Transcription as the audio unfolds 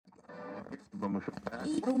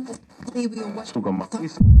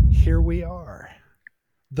Here we are,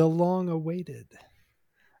 the long awaited.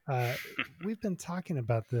 We've been talking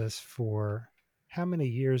about this for how many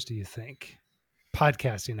years do you think?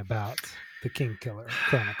 Podcasting about the King Killer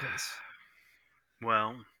Chronicles.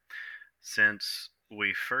 Well, since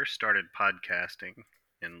we first started podcasting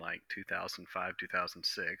in like 2005,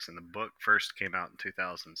 2006, and the book first came out in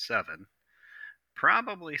 2007,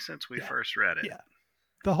 probably since we first read it. Yeah,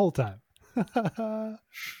 the whole time. And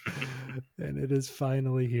it is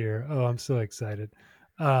finally here. Oh, I'm so excited.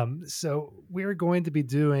 So we're going to be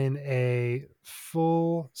doing a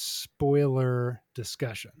full spoiler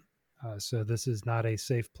discussion. So this is not a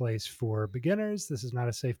safe place for beginners. This is not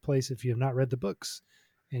a safe place if you have not read the books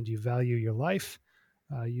and you value your life.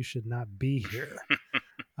 You should not be here.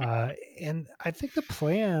 And I think the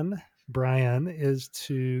plan, Brian, is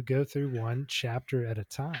to go through one chapter at a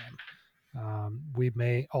time. We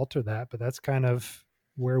may alter that, but that's kind of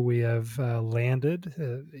where we have landed.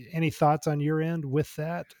 Any thoughts on your end with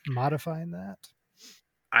that, modifying that?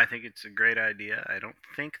 I think it's a great idea. I don't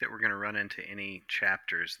think that we're going to run into any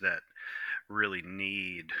chapters that really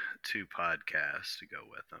need two podcasts to go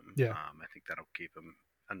with them. Yeah. I think that'll keep them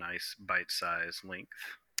a nice bite-sized length.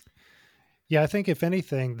 Yeah, I think if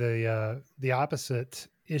anything, the opposite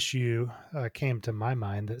issue came to my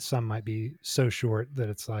mind, that some might be so short that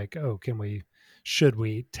it's like, oh, should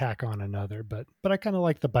we tack on another? But I kind of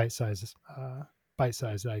like the bite-sized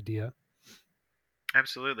idea.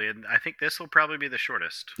 Absolutely, and I think this will probably be the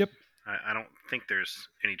shortest. Yep. I don't think there's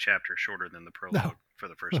any chapter shorter than the prologue for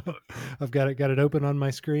the first book. I've got it open on my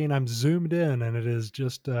screen. I'm zoomed in, and it is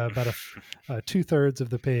just about 2/3 of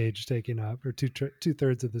the page taking up, or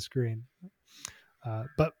 2/3 of the screen.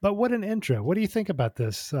 But what an intro! What do you think about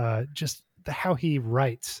this? Just how he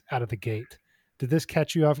writes out of the gate. Did this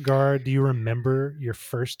catch you off guard? Do you remember your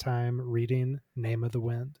first time reading Name of the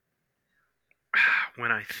Wind?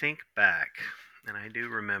 When I think back, and I do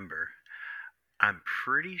remember, I'm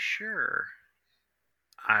pretty sure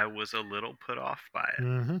I was a little put off by it,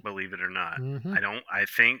 Mm-hmm. believe it or not. Mm-hmm. I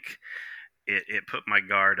think it put my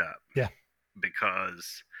guard up. Yeah.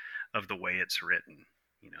 Because of the way it's written.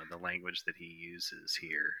 You know, the language that he uses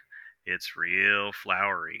here. It's real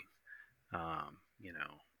flowery. You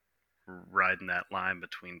know, riding that line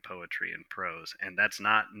between poetry and prose. And that's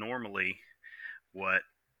not normally what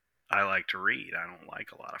I like to read. I don't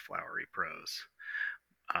like a lot of flowery prose.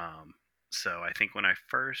 So I think when I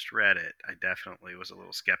first read it, I definitely was a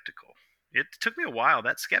little skeptical. It took me a while.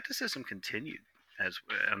 That skepticism continued as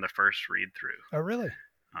on the first read through. Oh, really?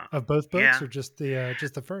 Of both books, yeah. or just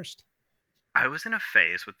the first? I was in a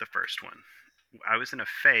phase with the first one. I was in a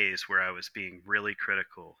phase where I was being really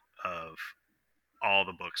critical of all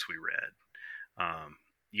the books we read.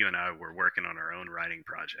 You and I were working on our own writing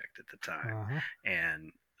project at the time,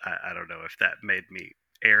 and I don't know if that made me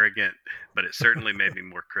arrogant, but it certainly made me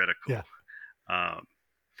more critical. Yeah.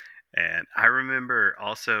 And I remember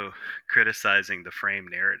also criticizing the frame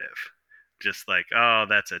narrative, just like, oh,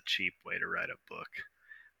 that's a cheap way to write a book.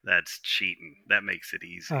 That's cheating. That makes it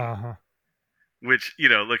easy. Which, you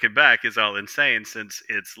know, looking back is all insane, since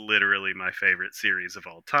it's literally my favorite series of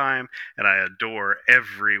all time, and I adore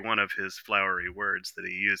every one of his flowery words that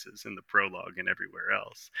he uses in the prologue and everywhere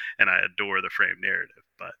else, and I adore the frame narrative.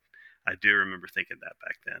 But I do remember thinking that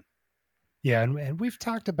back then. Yeah, and we've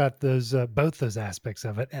talked about those both those aspects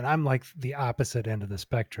of it, and I'm like the opposite end of the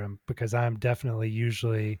spectrum, because I'm definitely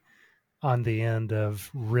usually on the end of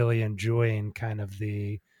really enjoying kind of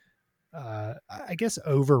the I guess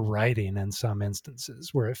overwriting in some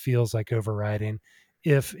instances, where it feels like overwriting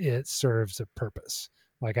if it serves a purpose.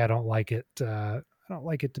 Like I don't like it to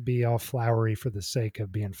be all flowery for the sake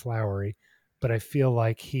of being flowery, but I feel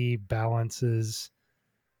like he balances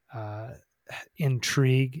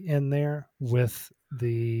intrigue in there with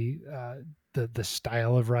the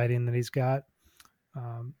style of writing that he's got.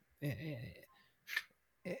 And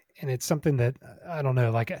it's something that I don't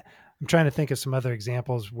know, like I'm trying to think of some other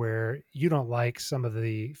examples where you don't like some of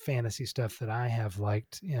the fantasy stuff that I have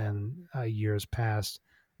liked in years past,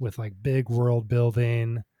 with like big world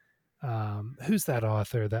building. Who's that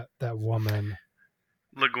author, that woman?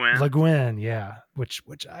 Le Guin. Le Guin, yeah, which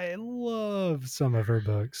I love some of her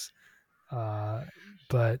books.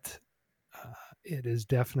 But it is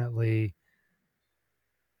definitely,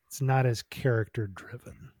 it's not as character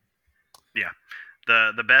driven. Yeah.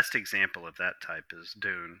 The best example of that type is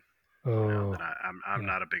Dune. Oh, you know, I'm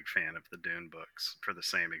not a big fan of the Dune books for the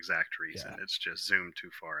same exact reason. Yeah. It's just zoomed too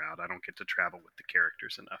far out. I don't get to travel with the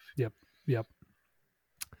characters enough. Yep.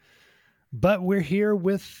 But we're here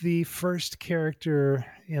with the first character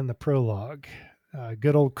in the prologue.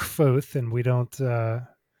 good old Kvothe, and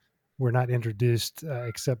we're not introduced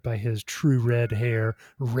except by his true red hair,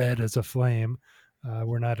 red as a flame.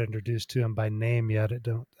 We're not introduced to him by name yet.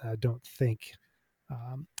 I don't think.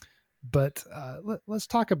 Um, but let's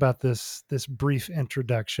talk about this brief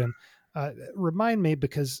introduction. Remind me,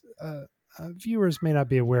 because viewers may not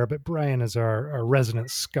be aware, but Brian is our resident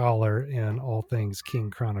scholar in all things King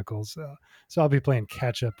Chronicles. So I'll be playing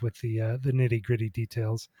catch up with the nitty gritty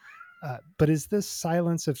details. But is this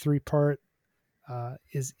Silence of Three Part?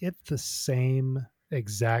 Is it the same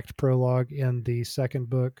exact prologue in the second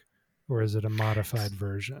book, or is it a modified It's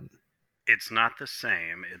version? it's not the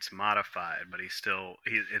same. It's modified, but it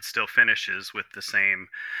still finishes with the same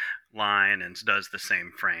line and does the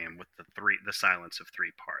same frame with the silence of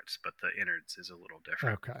three parts, but the innards is a little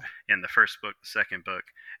different Okay. in the first book, the second book,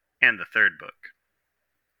 and the third book.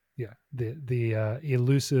 Yeah, the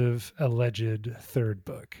elusive alleged third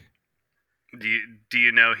book. Do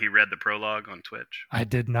you know he read the prologue on Twitch? I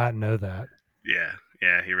did not know that. Yeah,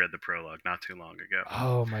 yeah, he read the prologue not too long ago.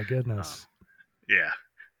 Oh my Um, goodness. yeah,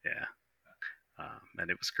 yeah, and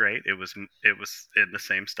it was great. It was in the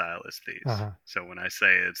same style as these. Uh-huh. So when I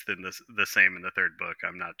say it's the same in the third book,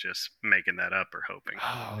 I'm not just making that up or hoping.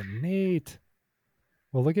 Oh, neat.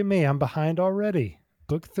 Well, look at me. I'm behind already.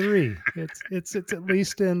 Book three. It's at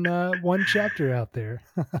least in one chapter out there.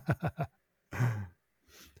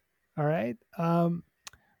 All right. Well,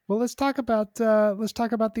 let's talk about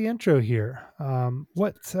the intro here.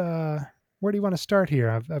 What where do you want to start here?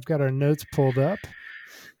 I've got our notes pulled up.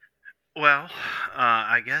 Well,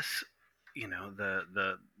 I guess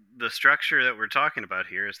the structure that we're talking about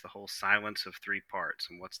here is the whole silence of three parts,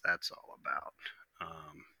 and what's that's all about.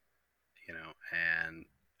 Um, you know, and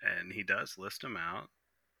and he does list them out,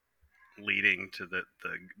 leading to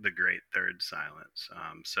the great third silence.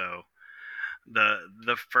 So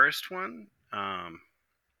the first one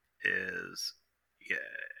is, yeah,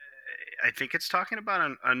 I think it's talking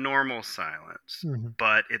about a normal silence, Mhm.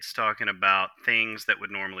 but it's talking about things that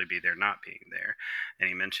would normally be there not being there. And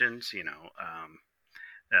he mentions,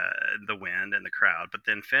 the wind and the crowd, but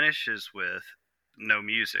then finishes with no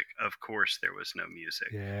music. Of course, there was no music.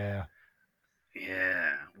 Yeah.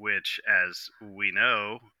 Yeah, which, as we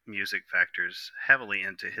know, music factors heavily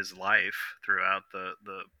into his life throughout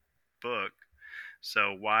the book.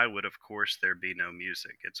 So why would, of course, there be no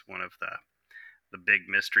music? It's one of the big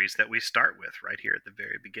mysteries that we start with right here at the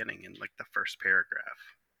very beginning in like the first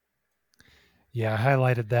paragraph. Yeah, I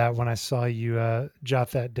highlighted that when I saw you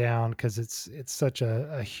jot that down because it's such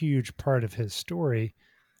a huge part of his story.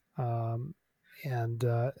 Um, and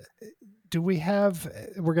do we have?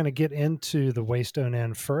 We're going to get into the Waystone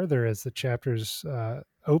Inn further as the chapters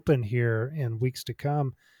open here in weeks to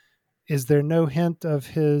come. Is there no hint of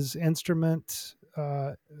his instrument?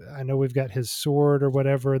 I know we've got his sword or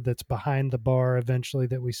whatever that's behind the bar eventually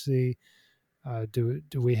that we see. Do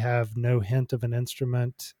we have no hint of an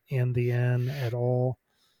instrument in the inn at all?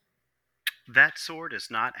 That sword is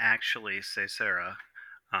not actually Caesara.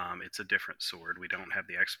 It's a different sword. We don't have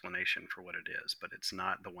the explanation for what it is, but it's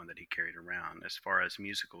not the one that he carried around. As far as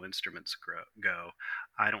musical instruments go,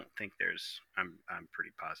 I don't think there's. I'm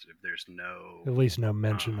pretty positive there's At no least no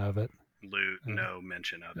mention um, of it. loot, Uh, no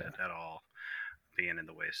mention of yeah. it at all being in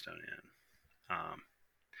the Waystone Inn.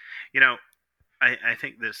 You know, I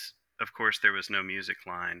think this. Of course, there was no music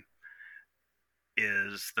line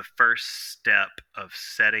is the first step of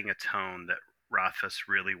setting a tone that Rothfuss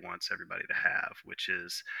really wants everybody to have, which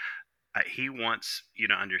is he wants you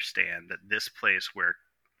to understand that this place where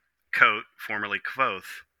Coat, formerly Kvothe,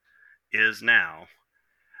 is now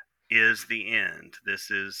is the end. This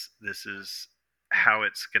is how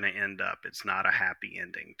it's going to end up. It's not a happy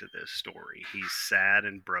ending to this story. He's sad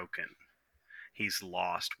and broken. He's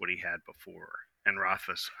lost what he had before. And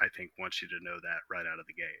Rothfuss, I think, wants you to know that right out of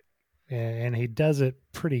the gate. And he does it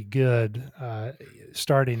pretty good,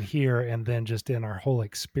 starting here and then just in our whole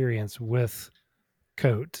experience with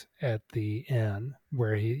Coat at the inn,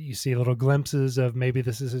 where you see little glimpses of maybe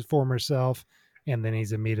this is his former self, and then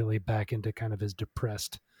he's immediately back into kind of his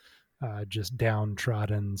depressed, just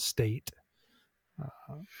downtrodden state.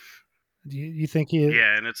 Uh, do you think he?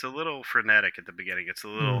 Yeah, and it's a little frenetic at the beginning. It's a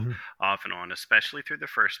little Mhm. off and on, especially through the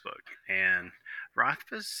first book. And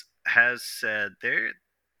Rothfuss has said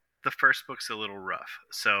the first book's a little rough.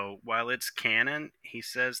 So while it's canon, he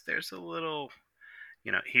says there's a little,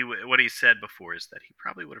 what he said before is that he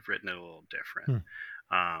probably would have written it a little different. Hmm.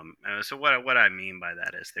 So what I mean by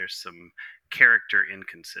that is there's some character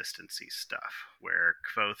inconsistency stuff where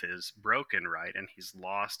Kvothe is broken, right, and he's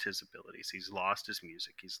lost his abilities, he's lost his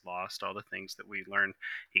music, he's lost all the things that we learn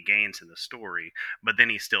he gains in the story, but then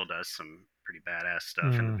he still does some pretty badass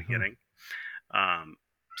stuff in the Hmm. beginning. Um,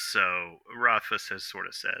 so Rothfuss has sort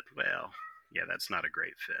of said, well, yeah, that's not a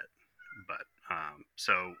great fit, but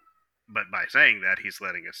but by saying that, he's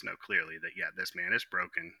letting us know clearly that yeah, this man is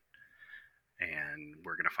broken, and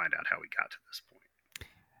we're going to find out how we got to this point.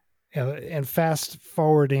 And fast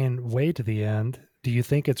forwarding way to the end, do you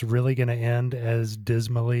think it's really going to end as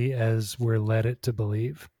dismally as we're led it to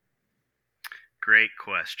believe? Great I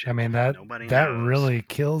question. mean, that Nobody that knows. really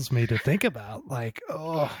kills me to think about. Like,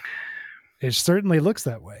 oh, it certainly looks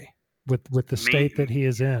that way with the Me, state that he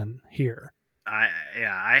is in here. I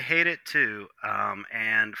yeah, I hate it too.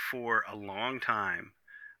 And for a long time,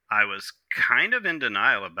 I was kind of in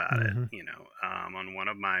denial about it. Hmm. On one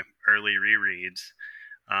of my early rereads,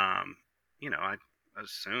 um, I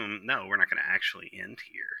assumed no, we're not going to actually end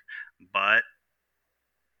here. But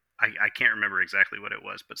I can't remember exactly what it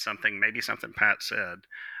was, but maybe something Pat said,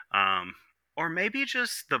 um, or maybe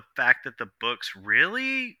just the fact that the books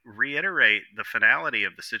really reiterate the finality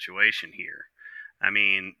of the situation here. I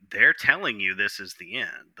mean, they're telling you this is the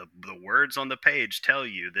end. The words on the page tell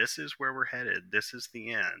you this is where we're headed. This is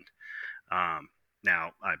the end. Um,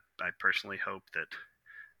 Now, I personally hope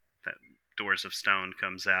that Doors of Stone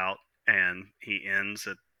comes out and he ends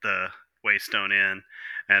at the Waystone Inn,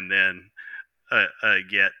 and then a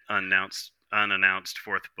yet unannounced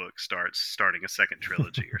fourth book starting a second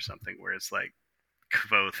trilogy or something where it's like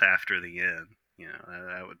Kvothe after the end.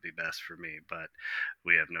 That would be best for me, but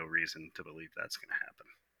we have no reason to believe that's going to happen.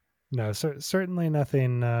 No, certainly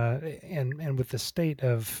nothing. And with the state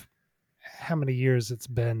of how many years it's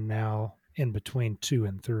been now in between two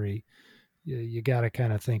and three, you got to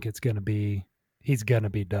kind of think it's going to be he's going to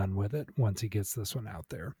be done with it once he gets this one out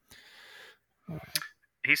there.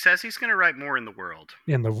 He says he's going to write more in the world.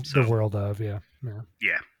 In the So, world of, yeah, yeah.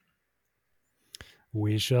 yeah.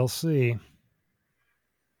 We shall see.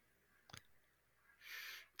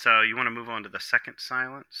 So, you want to move on to the second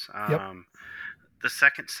silence? Yep. The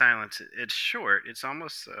second silence, it's short. It's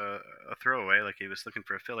almost a throwaway, like he was looking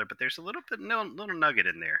for a filler, but there's a little nugget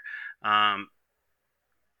in there. Um,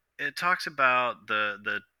 it talks about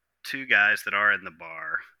the two guys that are in the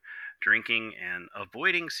bar drinking and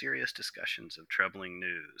avoiding serious discussions of troubling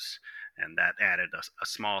news, and that added a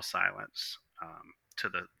small silence to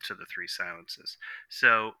the three silences.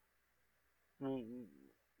 So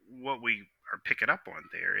what we are picking up on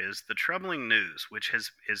there is the troubling news, which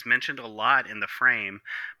is mentioned a lot in the frame,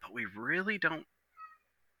 but we really don't,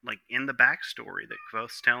 like, in the backstory that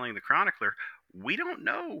Kvothe's telling the chronicler, we don't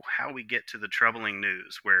know how we get to the troubling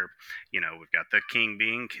news where, we've got the king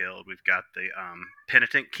being killed, we've got the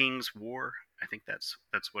penitent king's war. I think that's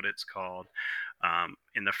what it's called.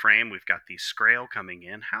 In the frame, we've got the Scrael coming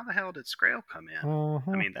in. How the hell did Scrael come in? I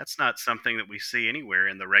Uh-huh. mean, that's not something that we see anywhere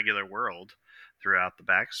in the regular world throughout the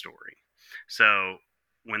backstory. So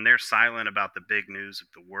when they're silent about the big news of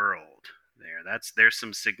the world, there's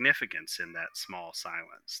some significance in that small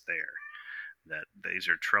silence there, that these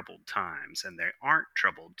are troubled times, and they aren't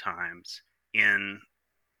troubled times in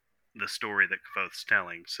the story that Kvothe's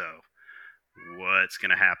telling. So what's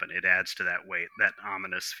going to happen? It adds to that weight, that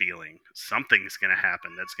ominous feeling. Something's going to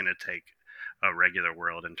happen that's going to take a regular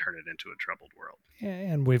world and turn it into a troubled world.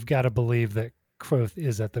 And we've got to believe that Quoth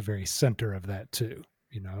is at the very center of that too.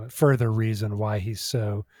 Further reason why he's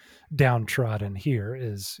so downtrodden here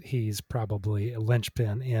is he's probably a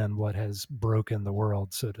linchpin in what has broken the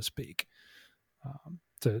world, so to speak,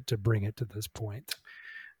 to bring it to this point.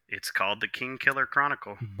 It's called the King Killer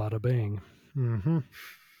Chronicle. Bada bing. Mm-hmm.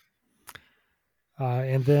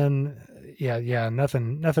 And then, yeah,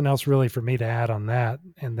 nothing else really for me to add on that.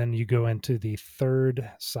 And then you go into the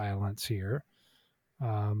third silence here,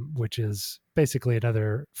 which is basically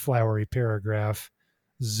another flowery paragraph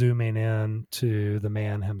zooming in to the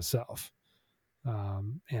man himself.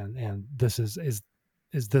 And this is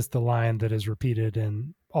this the line that is repeated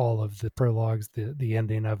in all of the prologues, the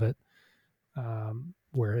ending of it,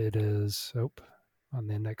 where it is on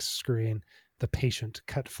the next screen, the patient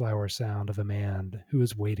cut flower sound of a man who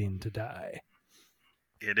is waiting to die.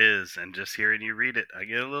 It is, and just hearing you read it, I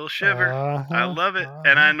get a little shiver. I Uh-huh. love it,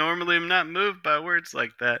 and I Uh-huh. normally am not moved by words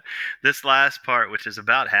like that. This last part, which is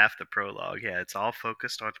about half the prologue, yeah, it's all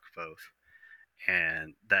focused on Kvothe,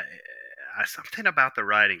 and that something about the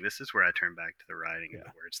writing. This is where I turn back to the writing and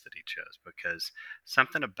Yeah. the words that he chose, because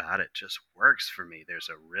something about it just works for me. There's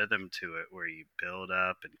a rhythm to it where you build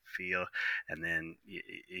up and feel, and then you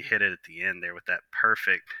hit it at the end there with that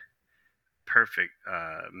perfect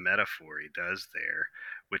metaphor he does there,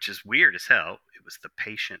 which is weird as hell. It was the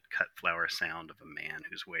patient cut flower sound of a man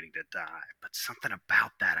who's waiting to die. But something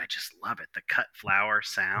about that, I just love it. The cut flower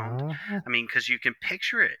sound. Uh-huh. I mean, because you can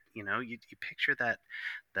picture it. You picture that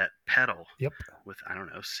petal Yep. with, I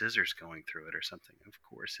don't know, scissors going through it or something. Of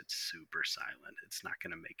course, it's super silent. It's not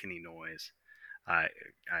going to make any noise. I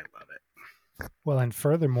I love it. Well, and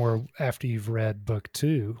furthermore, after you've read book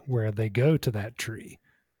 2 where they go to that tree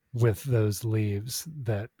with those leaves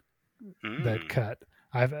that Mm. cut,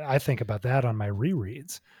 I think about that on my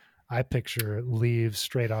rereads. I picture leaves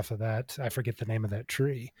straight off of that. I forget the name of that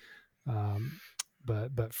tree, um,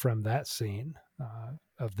 but from that scene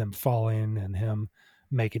of them falling and him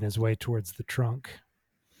making his way towards the trunk.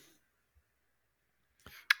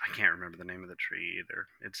 I can't remember the name of the tree either.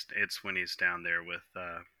 It's when he's down there with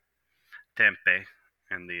Tempe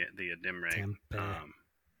and the Adimre. Tempe. Um,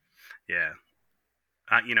 yeah,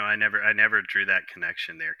 I never drew that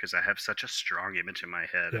connection there because I have such a strong image in my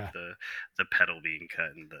head of Yeah. the pedal being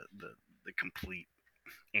cut and the complete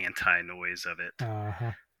anti noise of it. Uh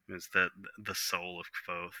huh. It's the soul of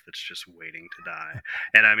Kvothe that's just waiting to die.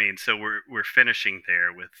 And I mean, so we're finishing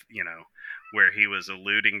there with, where he was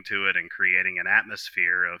alluding to it and creating an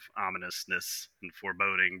atmosphere of ominousness and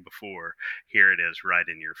foreboding before. Here it is right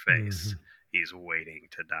in your Mm-hmm. face. He's waiting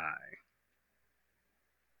to die.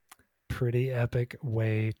 Pretty epic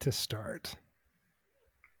way to start.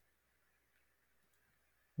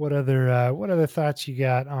 What other thoughts you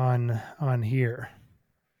got on here?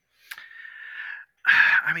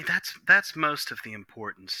 I mean, that's most of the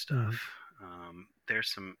important Mm-hmm. stuff. There's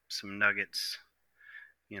some nuggets,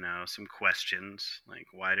 some questions like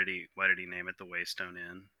why did he name it the Waystone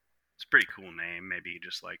Inn? It's a pretty cool name. Maybe he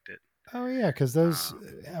just liked it. Oh yeah, because those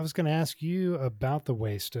Um, I was going to ask you about the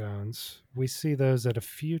Waystones. We see those at a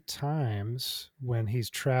few times when he's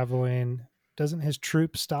traveling. Doesn't his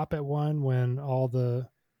troop stop at one when all the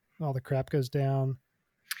crap goes down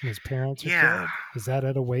and his parents are yeah, killed? Is that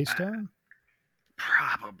at a I, Waystone?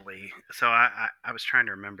 probably. So I was trying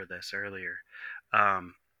to remember this earlier,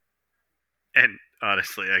 um, and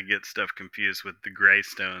honestly, I get stuff confused with the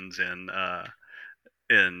Greystones in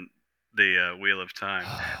the Wheel of Time.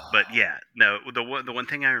 But yeah, no, the one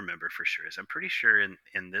thing I remember for sure is I'm pretty sure in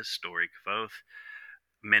this story, Kvothe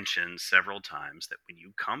mentions several times that when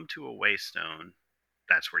you come to a Waystone,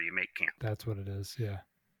 that's where you make camp. That's what it is. Yeah.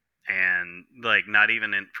 And like not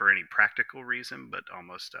even for any practical reason, but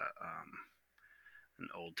almost an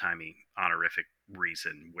old timey honorific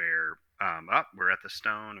reason where we're at the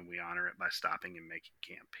stone and we honor it by stopping and making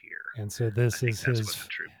camp here. And so I think that's what the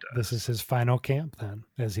troop this is does. his final camp then,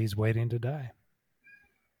 as he's waiting to die.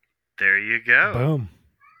 There you go. Boom.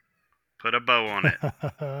 Put a bow on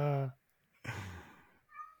it.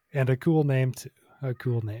 And a cool name too. A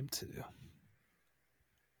cool name too.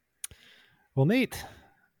 Well, neat.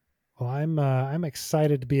 Well, I'm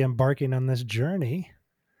excited to be embarking on this journey.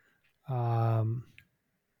 Um,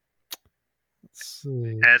 let's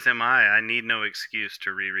see. As am I. I need no excuse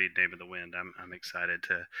to reread Name of the Wind. I'm excited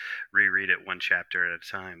to reread it one chapter at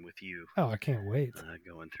a time with you, Oh, I can't wait.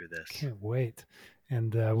 going through this. Can't wait.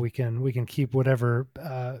 And we can keep whatever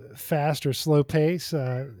fast or slow pace.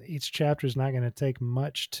 Each chapter is not going to take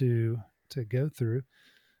much to go through,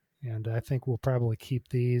 and I think we'll probably keep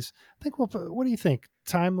these. I think we'll. What do you think?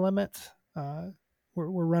 Time limit?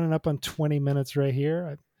 We're running up on 20 minutes right here.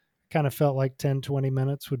 I kind of felt like 10, 20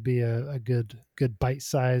 minutes would be a good bite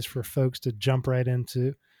size for folks to jump right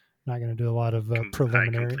into. Not going to do a lot of I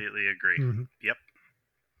preliminary. completely agree. Mm-hmm. Yep,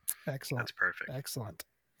 Excellent. that's perfect. Excellent.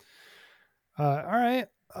 All right.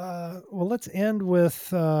 Well, let's end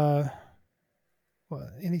with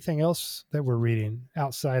anything else that we're reading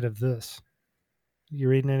outside of this. You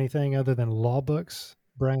reading anything other than law books,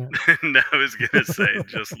 Brian? No, I was gonna say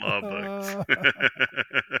just law books.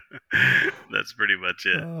 That's pretty much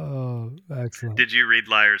it. Oh, excellent. Did you read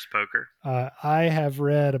Liar's Poker? I have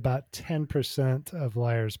read about 10% of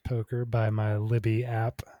Liar's Poker by my Libby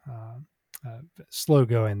app. Slow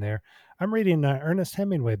going there. I'm reading an Ernest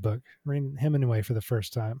Hemingway book, reading Hemingway for the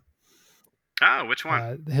first time. Oh, which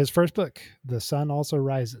one? His first book, The Sun Also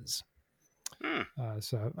Rises. Hmm.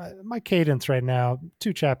 So my cadence right now,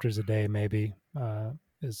 2 chapters a day maybe,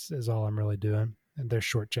 is all I'm really doing, and they're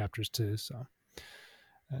short chapters too. So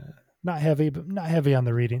not heavy, but not heavy on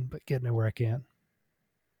the reading, but getting it where I can.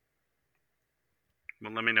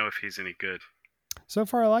 Well, let me know if he's any good. So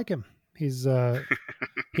far, I like him.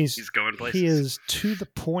 He He's He's going he places. is to the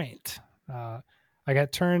point. I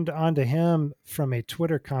got turned on to him from a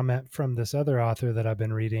Twitter comment from this other author that I've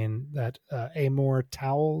been reading, that Amor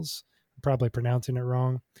Towles, I'm probably pronouncing it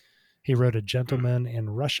wrong. He wrote A Hmm. Gentleman in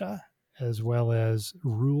Russia as well as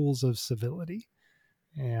Rules of Civility,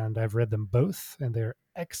 and I've read them both, and they're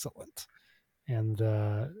excellent. And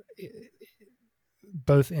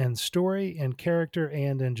both in story and character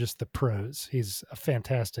and in just the prose, he's a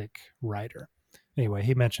fantastic writer. Anyway,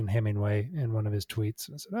 he mentioned Hemingway in one of his tweets,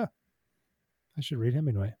 and I said, "Oh, I should read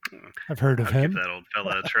Hemingway. I've heard of I'll give him." that old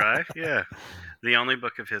fella a try. Yeah. The only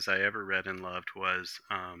book of his I ever read and loved was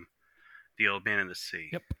The Old Man and the Sea.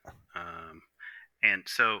 Yep. Um, and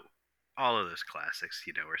so all of those classics,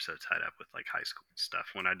 were so tied up with like high school stuff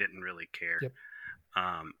when I didn't really care. Yep.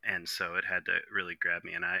 And so it had to really grab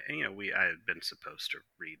me. And I had been supposed to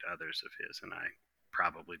read others of his, and I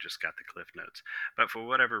probably just got the cliff notes. But for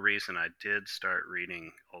whatever reason, I did start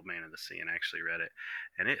reading Old Man of the Sea and actually read it,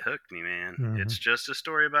 and it hooked me, man. Mm-hmm. It's just a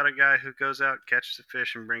story about a guy who goes out, catches a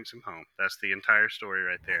fish, and brings him home. That's the entire story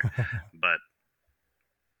right there. But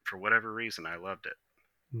for whatever reason, I loved it.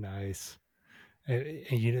 Nice.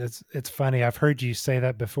 It's funny. I've heard you say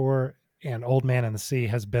that before, and Old Man in the Sea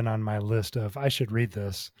has been on my list of I should read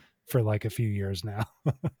this for like a few years now.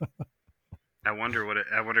 I wonder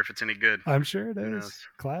if it's any good. I'm sure it Who is. knows?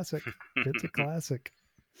 Classic. It's a classic.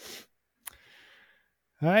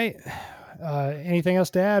 All right. Anything else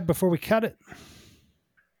to add before we cut it?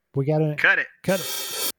 We got to Cut it. cut it.